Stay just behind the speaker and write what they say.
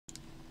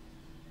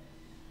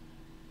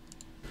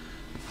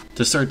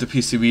To start the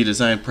PCB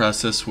design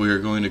process, we are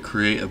going to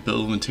create a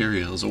bill of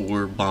materials,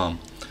 or BOM.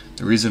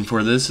 The reason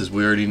for this is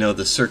we already know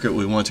the circuit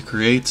we want to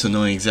create, so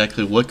knowing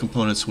exactly what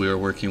components we are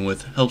working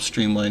with helps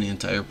streamline the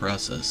entire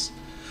process.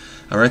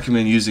 I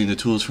recommend using the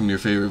tools from your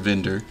favorite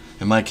vendor.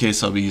 In my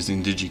case, I'll be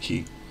using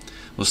Digi-Key.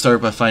 We'll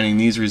start by finding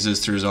these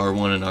resistors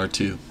R1 and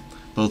R2,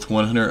 both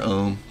 100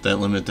 ohm that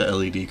limit the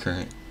LED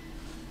current.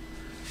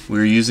 We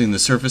are using the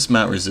surface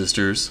mount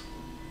resistors.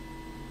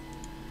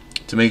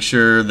 To make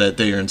sure that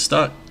they are in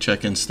stock,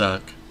 check in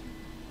stock.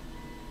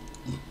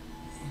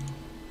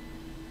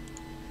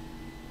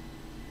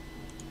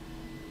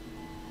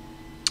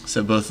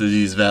 Set both of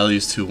these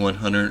values to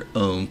 100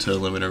 ohm to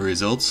limit our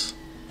results.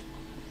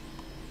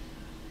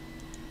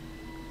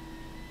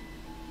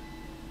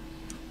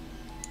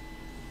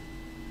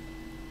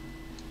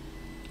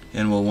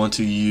 And we'll want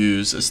to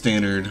use a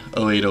standard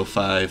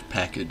 0805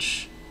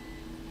 package.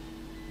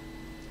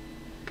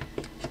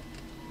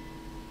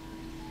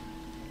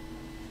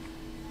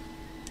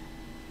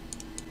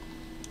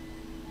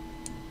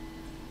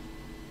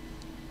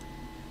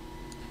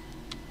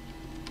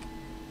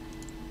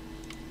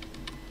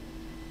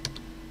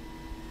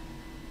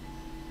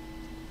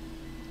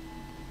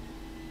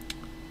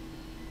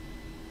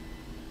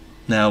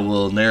 Now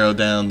we'll narrow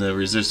down the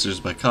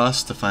resistors by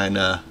cost to find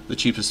the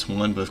cheapest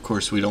one, but of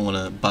course we don't want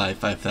to buy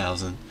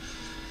 5,000.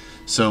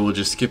 So we'll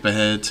just skip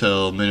ahead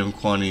till minimum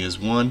quantity is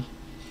 1.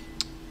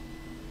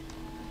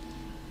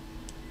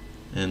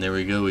 And there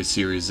we go, we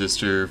see a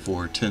resistor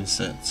for 10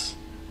 cents.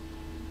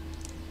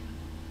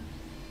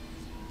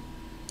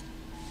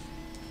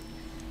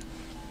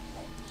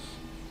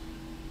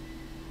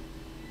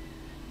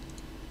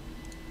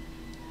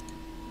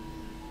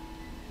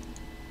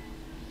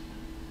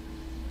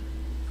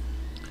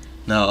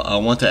 Now I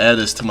want to add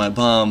this to my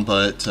BOM,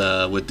 but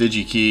with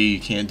Digi-Key you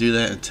can't do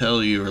that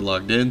until you are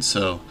logged in.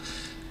 So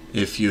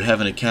if you have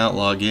an account,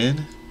 log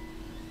in.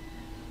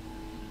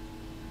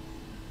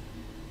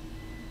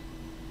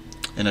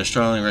 And I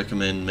strongly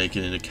recommend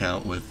making an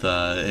account with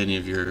any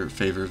of your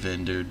favorite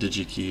vendor.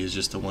 Digi-Key is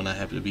just the one I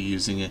happen to be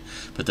using it,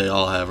 but they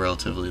all have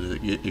relatively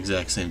the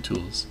exact same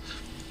tools.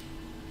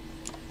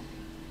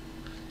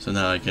 So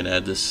now I can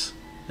add this,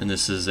 and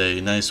this is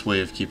a nice way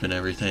of keeping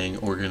everything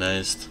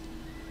organized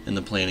in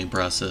the planning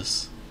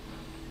process.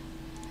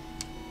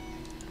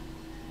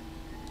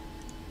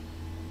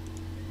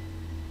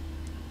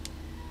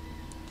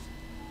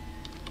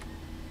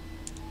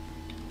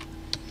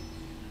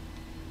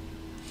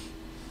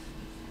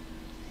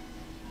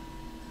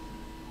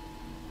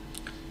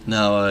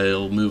 Now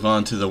I'll move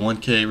on to the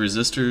 1K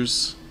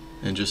resistors,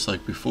 and just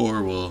like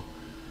before we'll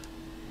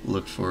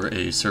look for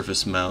a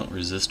surface mount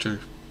resistor.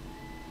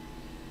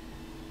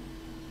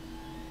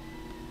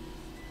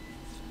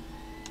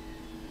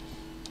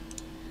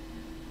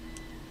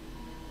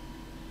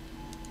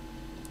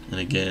 And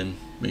again,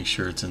 make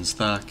sure it's in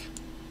stock.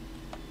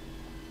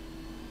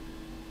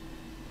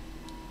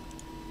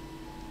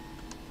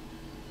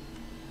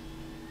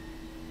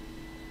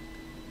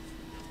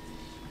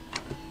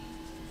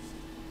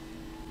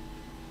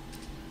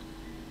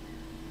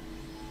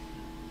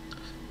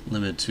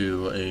 Limit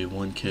to a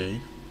 1K.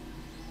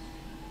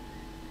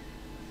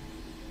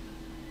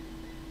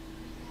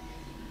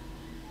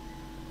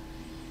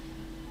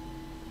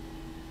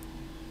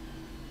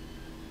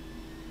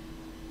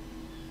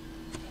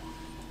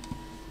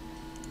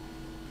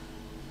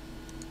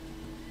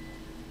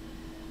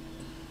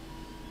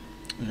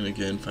 And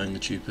again, find the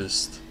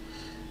cheapest.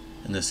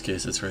 In this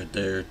case, it's right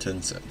there,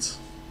 10 cents.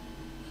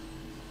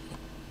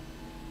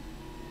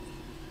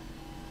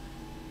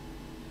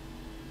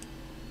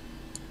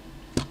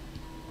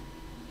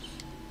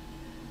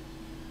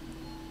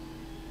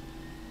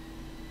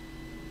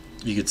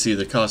 You can see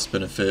the cost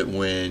benefit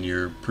when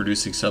you're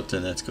producing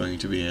something that's going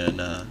to be in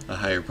a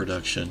higher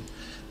production.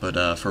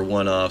 But for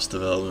one-offs,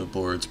 development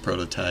boards,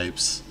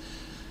 prototypes,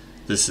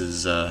 this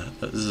is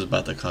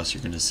about the cost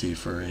you're going to see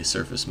for a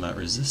surface mount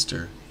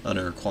resistor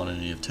under a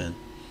quantity of 10.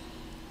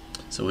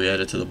 So we add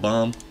it to the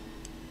BOM.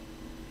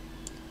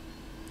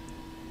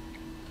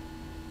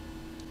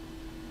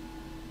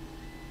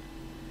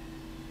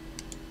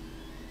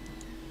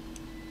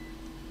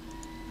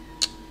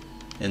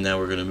 And now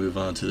we're going to move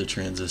on to the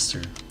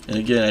transistor. And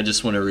again, I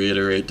just want to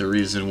reiterate the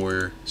reason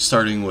we're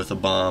starting with a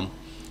BOM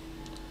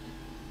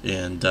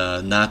and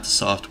not the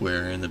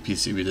software and the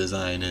PCB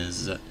design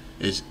is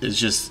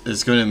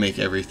it's going to make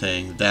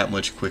everything that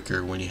much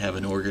quicker when you have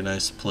an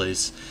organized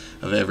place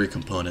of every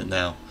component.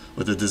 Now,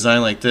 with a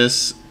design like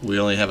this, we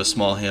only have a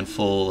small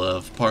handful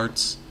of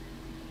parts.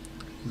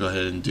 Go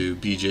ahead and do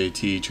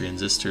BJT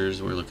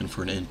transistors. We're looking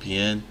for an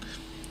NPN.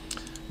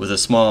 With a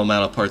small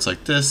amount of parts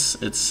like this,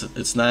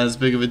 it's not as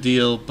big of a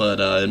deal,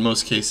 but in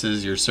most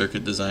cases your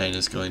circuit design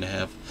is going to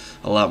have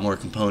a lot more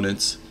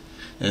components,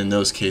 and in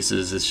those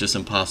cases it's just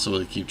impossible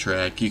to keep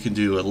track. You can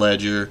do a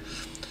ledger,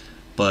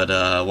 but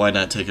why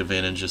not take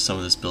advantage of some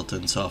of this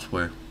built-in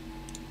software?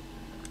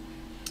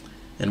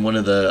 And one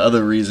of the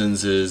other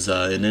reasons is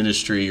in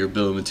industry your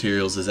bill of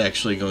materials is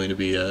actually going to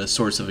be a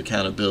source of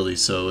accountability.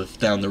 So if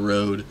down the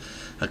road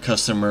a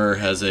customer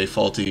has a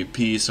faulty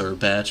piece or a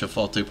batch of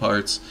faulty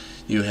parts,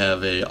 you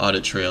have a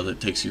audit trail that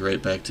takes you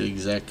right back to the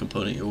exact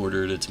component you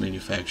ordered, its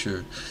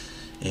manufacturer,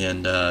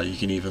 and you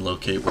can even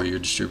locate where your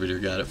distributor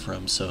got it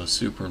from, so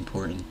super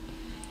important.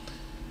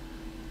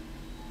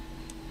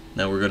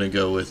 Now we're going to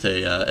go with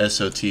a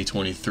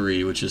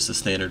SOT23, which is the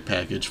standard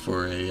package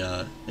for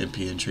a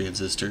NPN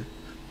transistor.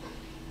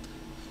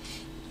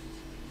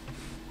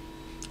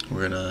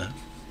 We're going to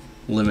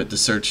limit the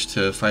search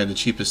to find the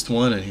cheapest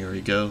one, and here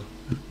we go.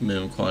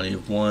 Minimum quantity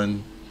of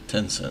 1,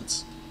 10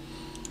 cents.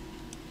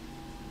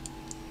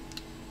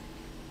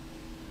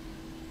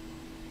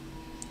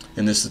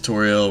 In this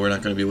tutorial, we're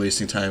not going to be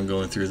wasting time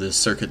going through this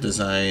circuit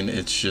design.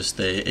 It's just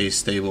a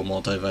astable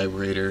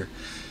multivibrator,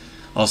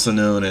 also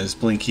known as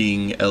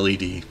blinking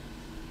LED.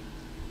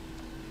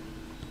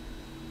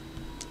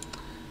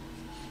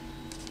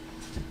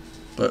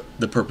 But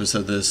the purpose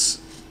of this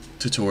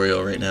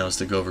tutorial right now is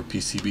to go over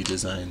PCB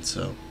design,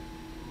 so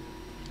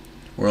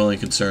we're only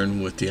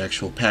concerned with the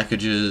actual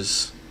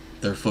packages,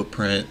 their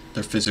footprint,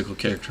 their physical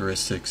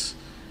characteristics,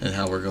 and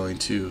how we're going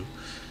to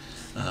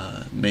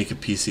make a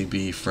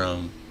PCB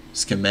from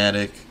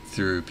schematic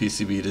through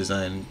PCB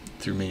design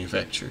through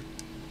manufacture.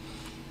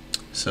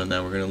 So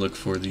now we're going to look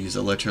for these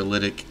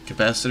electrolytic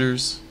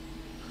capacitors.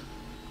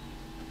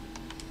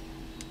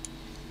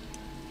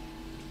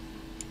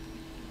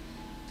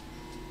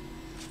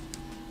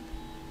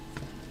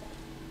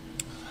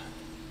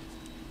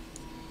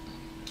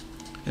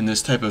 And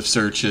this type of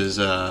search is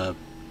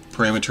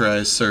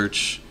parameterized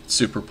search.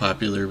 Super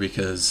popular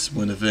because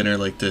when a vendor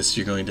like this,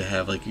 you're going to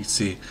have, like you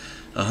see,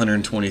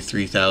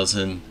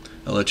 123,000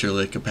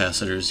 electrolytic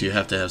capacitors. You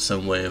have to have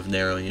some way of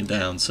narrowing it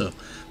down, so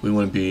we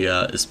want to be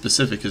as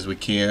specific as we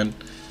can,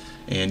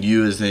 and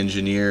you as the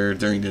engineer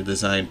during the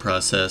design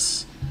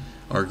process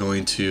are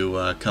going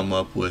to come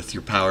up with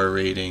your power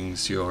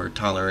ratings, your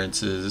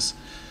tolerances,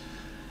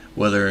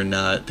 whether or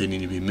not they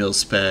need to be mil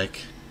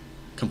spec,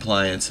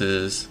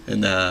 compliances,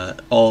 and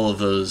all of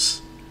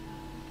those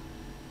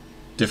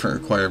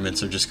different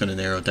requirements are just going to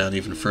narrow it down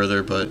even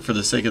further. But for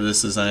the sake of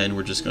this design,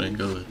 we're just going to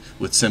go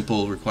with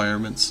simple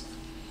requirements.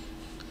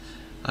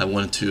 I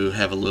wanted to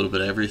have a little bit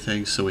of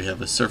everything, so we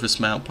have a surface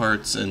mount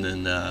parts and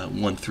then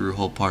one through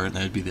hole part, and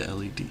that would be the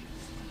LED.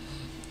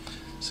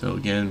 So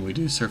again, we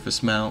do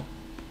surface mount.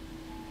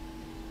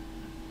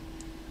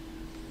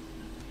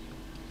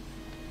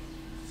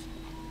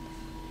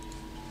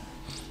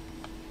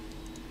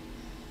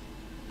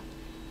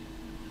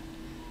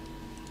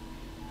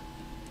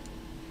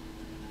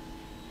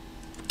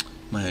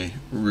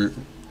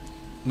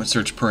 My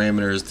search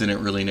parameters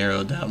didn't really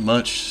narrow down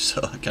much,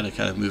 so I gotta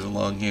kind of move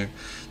along here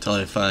until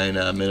I find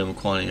a minimum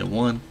quantity of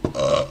 1.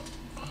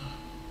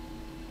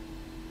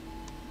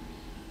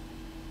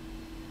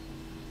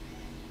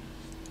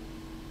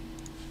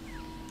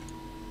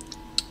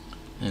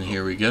 And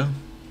here we go.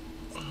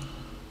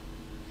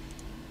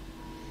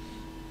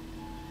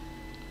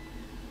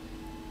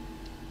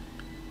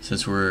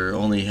 Since we're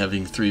only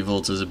having 3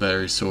 volts as a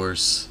battery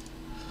source,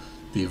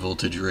 the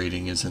voltage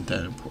rating isn't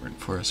that important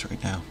for us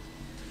right now.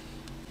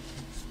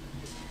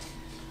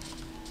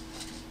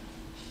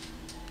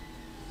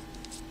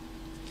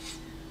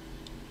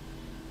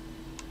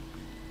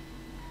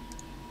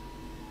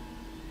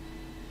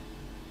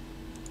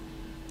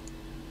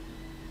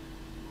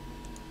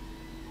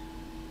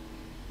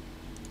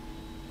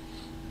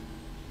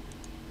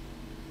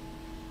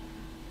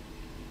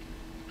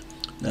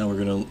 Now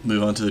we're going to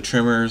move on to the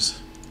trimmers,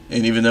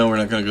 and even though we're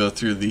not going to go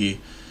through the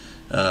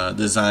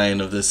design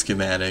of this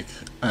schematic,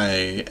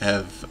 I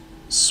have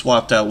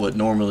swapped out what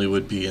normally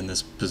would be in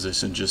this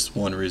position, just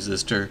one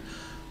resistor,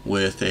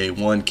 with a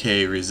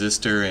 1K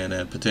resistor and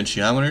a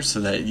potentiometer, so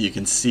that you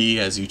can see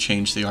as you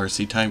change the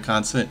RC time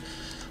constant,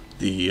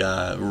 the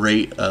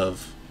rate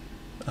of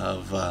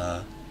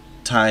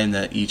time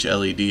that each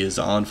LED is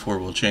on for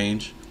will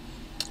change.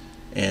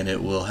 And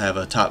it will have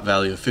a top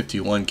value of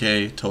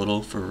 51K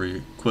total for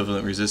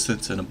equivalent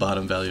resistance and a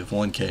bottom value of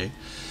 1K,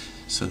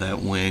 so that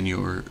when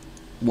your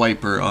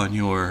wiper on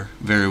your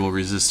variable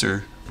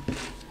resistor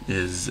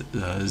is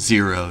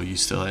 0, you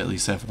still at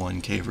least have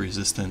 1K of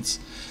resistance.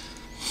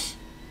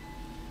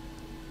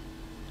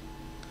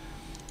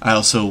 I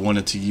also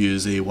wanted to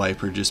use a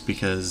wiper just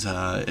because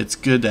it's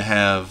good to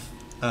have,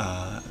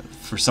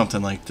 for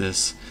something like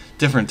this,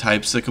 different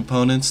types of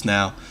components.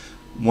 Now,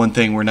 one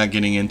thing we're not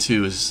getting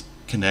into is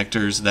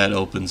connectors. That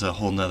opens a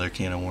whole nother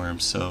can of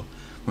worms, so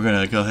we're going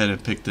to go ahead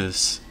and pick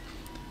this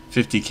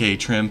 50K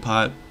trim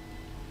pot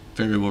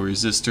variable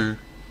resistor.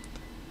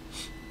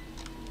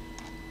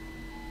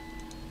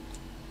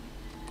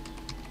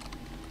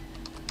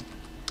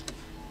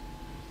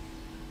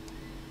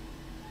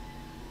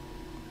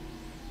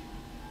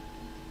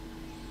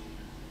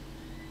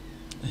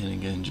 And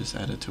again, just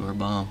add it to our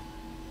BOM.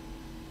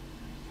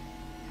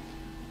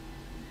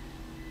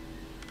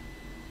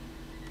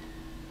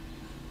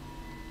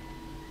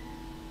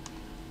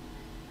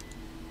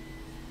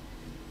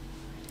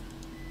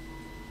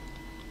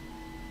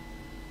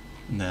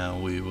 Now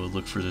we will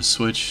look for the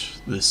switch.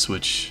 This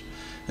switch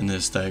in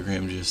this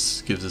diagram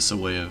just gives us a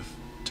way of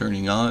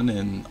turning on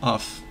and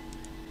off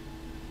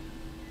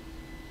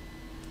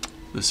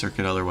the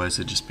circuit, otherwise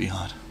it'd just be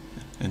on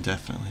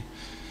indefinitely.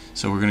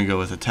 So we're going to go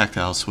with a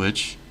tactile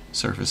switch,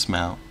 surface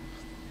mount,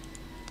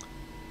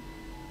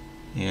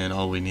 and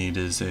all we need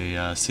is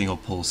a single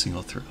pole,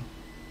 single throw.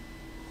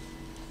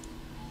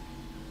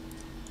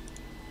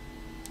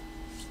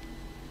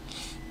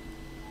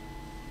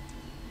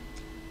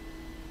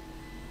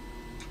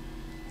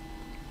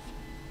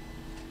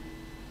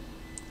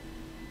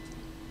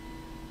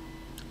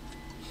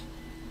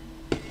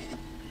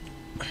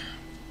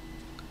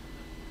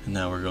 And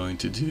now we're going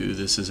to do,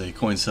 this is a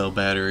coin cell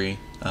battery,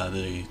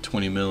 the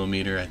 20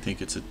 millimeter, I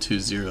think it's a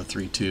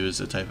 2032 is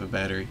the type of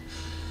battery,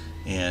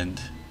 and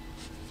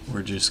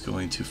we're just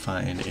going to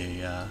find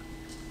a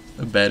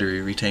battery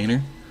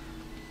retainer.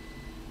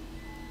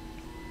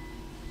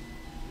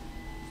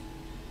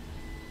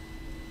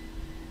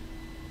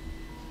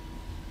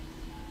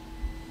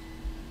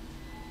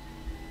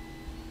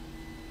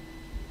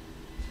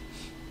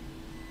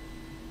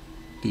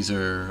 These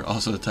are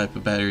also the type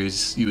of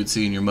batteries you would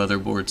see in your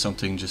motherboard,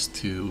 something just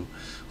to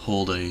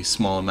hold a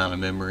small amount of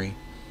memory.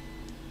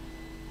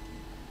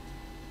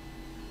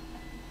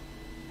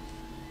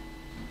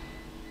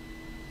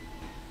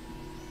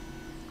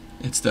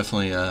 It's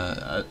definitely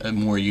a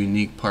more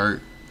unique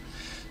part,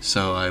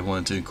 so I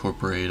wanted to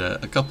incorporate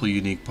a couple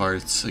unique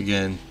parts.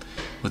 Again,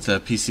 with the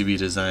PCB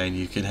design,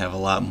 you can have a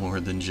lot more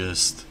than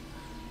just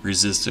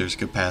resistors,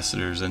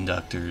 capacitors,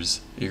 inductors.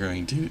 You're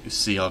going to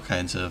see all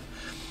kinds of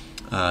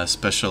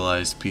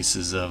specialized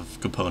pieces of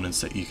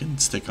components that you can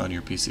stick on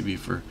your PCB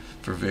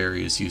for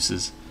various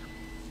uses.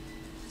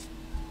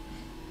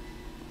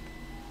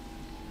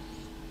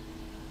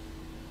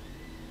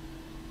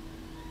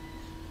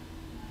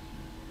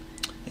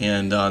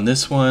 And on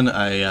this one,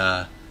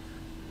 I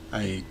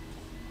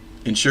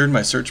ensured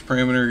my search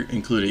parameter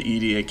included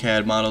EDA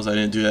CAD models. I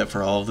didn't do that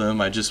for all of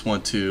them. I just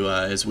want to,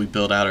 as we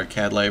build out our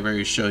CAD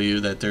library, show you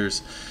that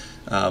there's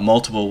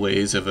multiple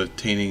ways of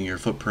obtaining your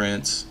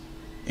footprints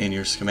and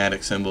your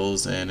schematic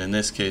symbols, and in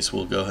this case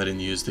we'll go ahead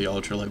and use the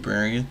Ultra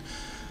Librarian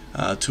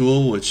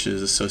tool, which is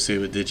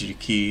associated with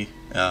Digi-Key.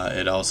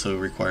 It also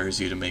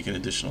requires you to make an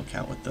additional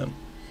account with them.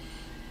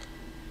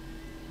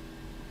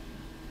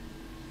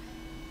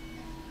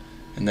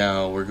 And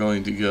now we're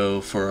going to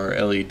go for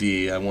our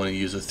LED. I want to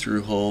use a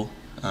through hole,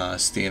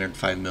 standard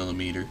 5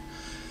 millimeter.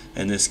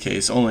 In this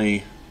case,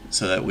 only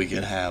so that we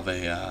can have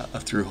a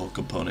through hole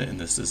component in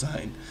this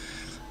design.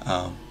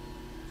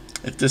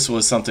 If this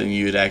was something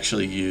you'd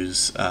actually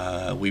use,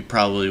 we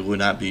probably would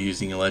not be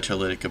using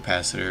electrolytic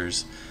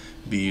capacitors,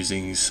 be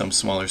using some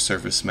smaller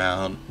surface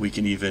mount. We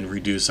can even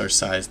reduce our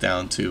size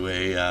down to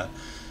a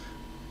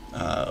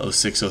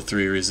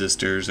 0603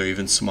 resistors or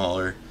even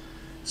smaller.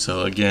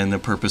 So again, the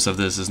purpose of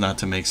this is not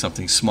to make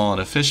something small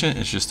and efficient,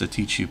 it's just to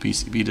teach you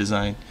PCB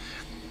design.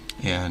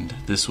 And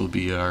this will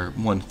be our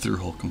one through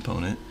hole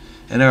component.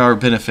 And there are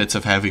benefits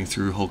of having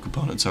through hole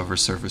components over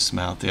surface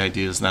mount. The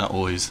idea is not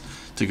always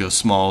to go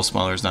small.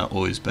 Smaller is not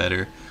always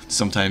better.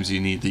 Sometimes you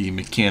need the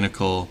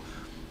mechanical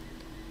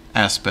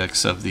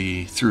aspects of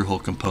the through hole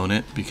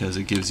component because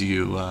it gives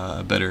you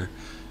a better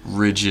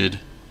rigid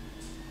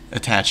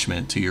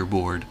attachment to your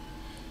board.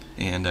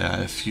 And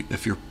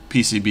if your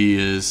PCB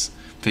is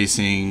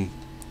facing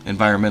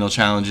environmental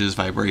challenges,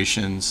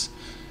 vibrations,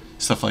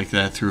 stuff like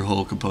that, through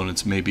hole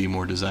components may be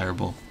more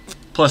desirable.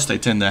 Plus they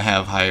tend to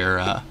have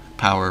higher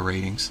power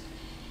ratings.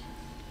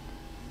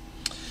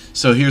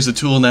 So here's the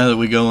tool. Now that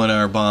we go in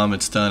our BOM,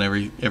 it's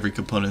done, every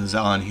component is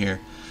on here.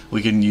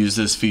 We can use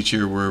this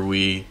feature where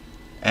we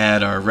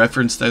add our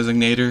reference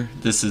designator.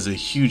 This is a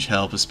huge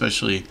help,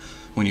 especially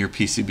when your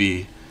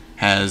PCB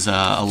has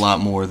a lot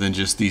more than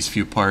just these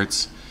few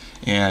parts.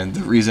 And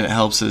the reason it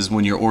helps is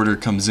when your order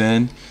comes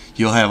in,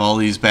 you'll have all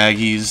these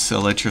baggies,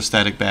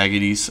 electrostatic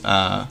baggies,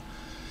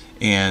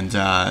 and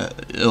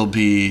it'll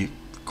be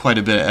quite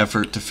a bit of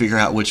effort to figure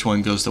out which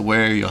one goes to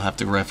where. You'll have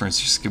to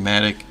reference your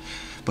schematic.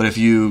 But if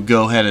you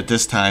go ahead at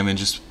this time and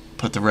just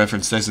put the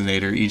reference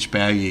designator, each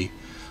baggie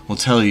will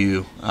tell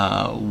you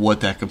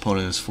what that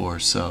component is for.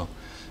 So,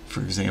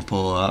 for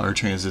example, our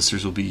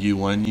transistors will be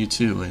U1,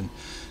 U2, and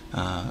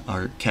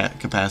our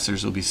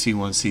capacitors will be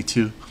C1,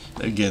 C2.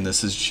 Again,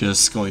 this is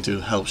just going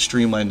to help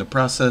streamline the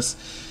process,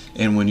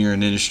 and when you're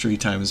in industry,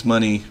 time is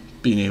money.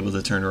 Being able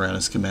to turn around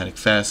a schematic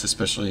fast,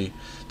 especially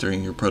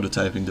during your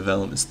prototyping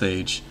development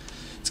stage,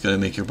 it's going to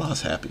make your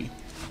boss happy.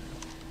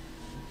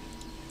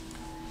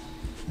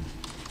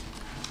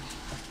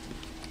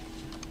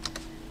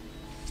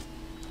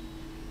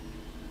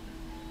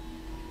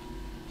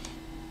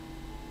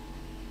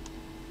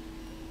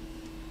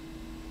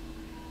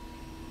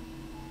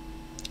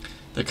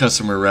 The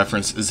customer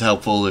reference is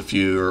helpful if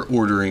you're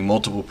ordering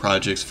multiple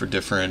projects for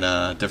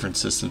different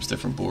systems,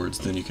 different boards.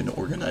 Then you can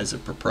organize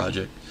it per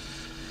project.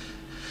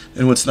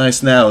 And what's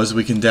nice now is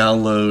we can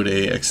download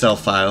a Excel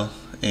file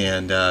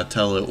and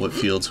tell it what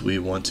fields we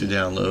want to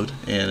download,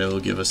 and it will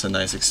give us a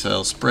nice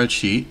Excel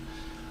spreadsheet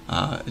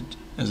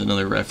as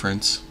another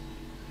reference.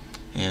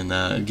 And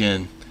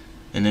again,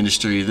 in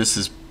industry, this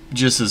is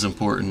just as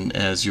important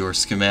as your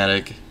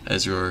schematic,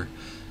 as your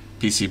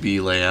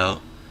PCB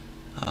Layout.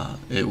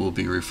 It will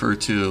be referred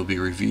to, it will be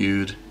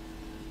reviewed.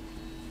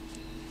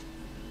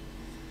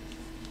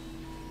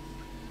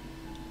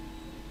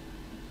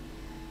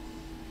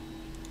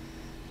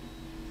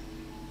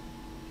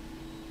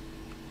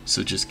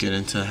 So just get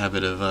into the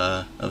habit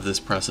of this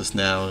process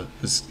now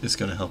is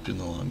going to help you in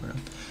the long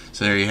run.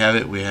 So there you have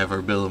it. We have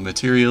our bill of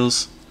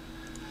materials.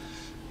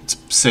 It's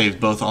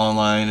saved both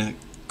online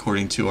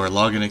according to our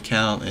login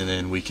account, and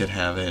then we could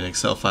have an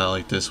Excel file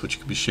like this which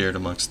could be shared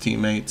amongst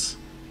teammates.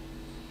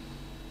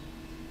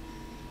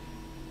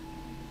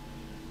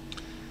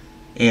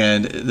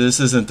 And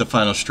this isn't the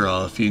final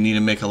straw. If you need to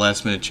make a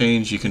last minute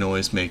change, you can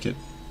always make it.